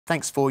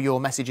Thanks for your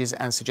messages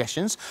and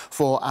suggestions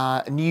for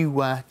our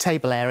new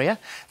table area.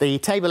 The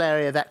table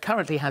area that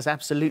currently has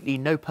absolutely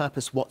no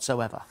purpose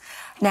whatsoever.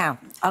 Now,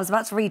 I was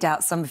about to read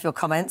out some of your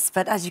comments,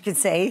 but as you can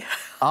see...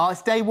 Oh,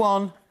 it's day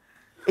one.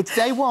 It's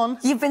day one.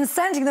 You've been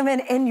sending them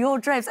in your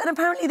droves, and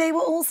apparently they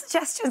were all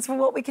suggestions for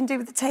what we can do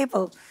with the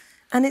table.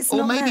 And it's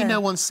not maybe there. no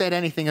one said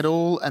anything at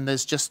all and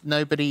there's just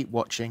nobody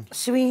watching.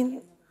 Should we...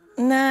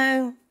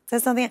 No,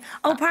 there's nothing...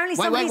 Oh, apparently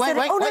somebody said...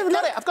 Wait, oh, no,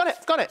 look. I've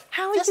got it.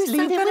 How are you so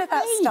good at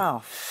that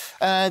stuff?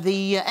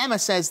 Emma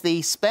says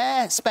the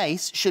spare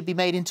space should be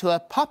made into a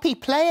puppy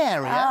play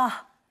area.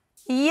 Ah,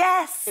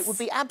 yes. It would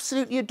be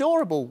absolutely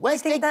adorable.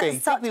 Where's I think Digby?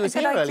 that's such Digby was a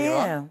good here earlier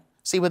idea. on.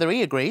 See whether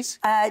he agrees.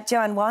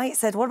 Joanne White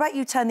said, what about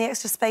you turn the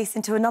extra space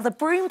into another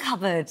broom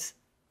cupboard?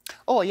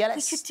 Oh, yeah,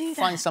 let's could do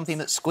find that. something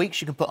that squeaks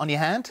you can put on your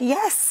hand.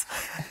 Yes.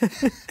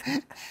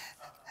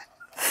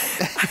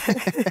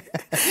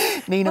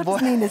 Nina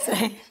What does Nina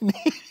say?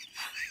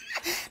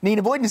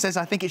 Nina Boyden says,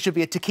 I think it should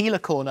be a tequila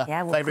corner.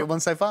 Yeah, Favourite one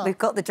so far. We've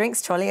got the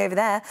drinks trolley over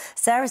there.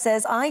 Sarah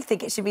says, I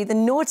think it should be the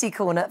naughty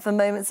corner for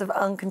moments of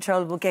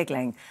uncontrollable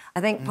giggling.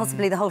 I think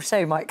possibly the whole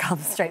show might come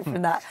straight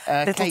from that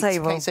little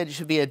table. Kate said it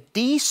should be a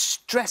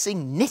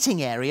de-stressing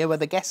knitting area where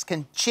the guests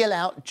can chill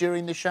out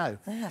during the show.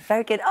 Yeah,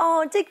 very good.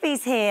 Oh,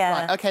 Digby's here.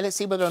 Right, OK, let's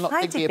see whether or not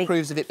Hi, Digby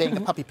approves of it being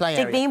a puppy play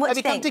area. Digby, what do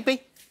you think?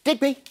 Digby.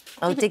 Digby.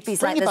 Oh,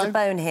 Digby's like, there's a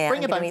bone here.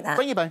 Bring I'm your going to eat that.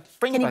 Bring your bone.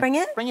 Can you bring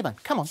it? Bring your bone.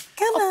 Come on.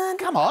 Come on.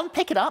 Come on,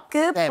 pick it up.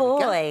 Good there boy.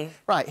 We go.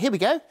 Right, here we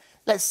go.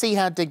 Let's see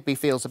how Digby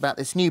feels about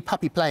this new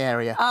puppy play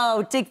area.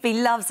 Oh,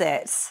 Digby loves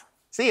it.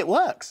 See, it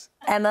works.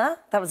 Emma,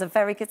 that was a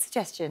very good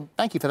suggestion.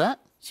 Thank you for that.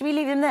 Should we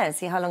leave him there and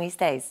see how long he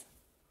stays?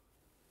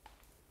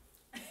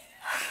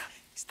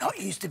 He's not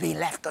used to being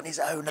left on his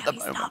own at the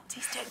moment. He's not.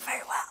 He's doing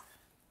very well.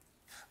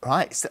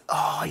 Right, so,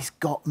 oh, he's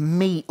got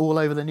meat all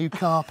over the new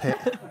carpet.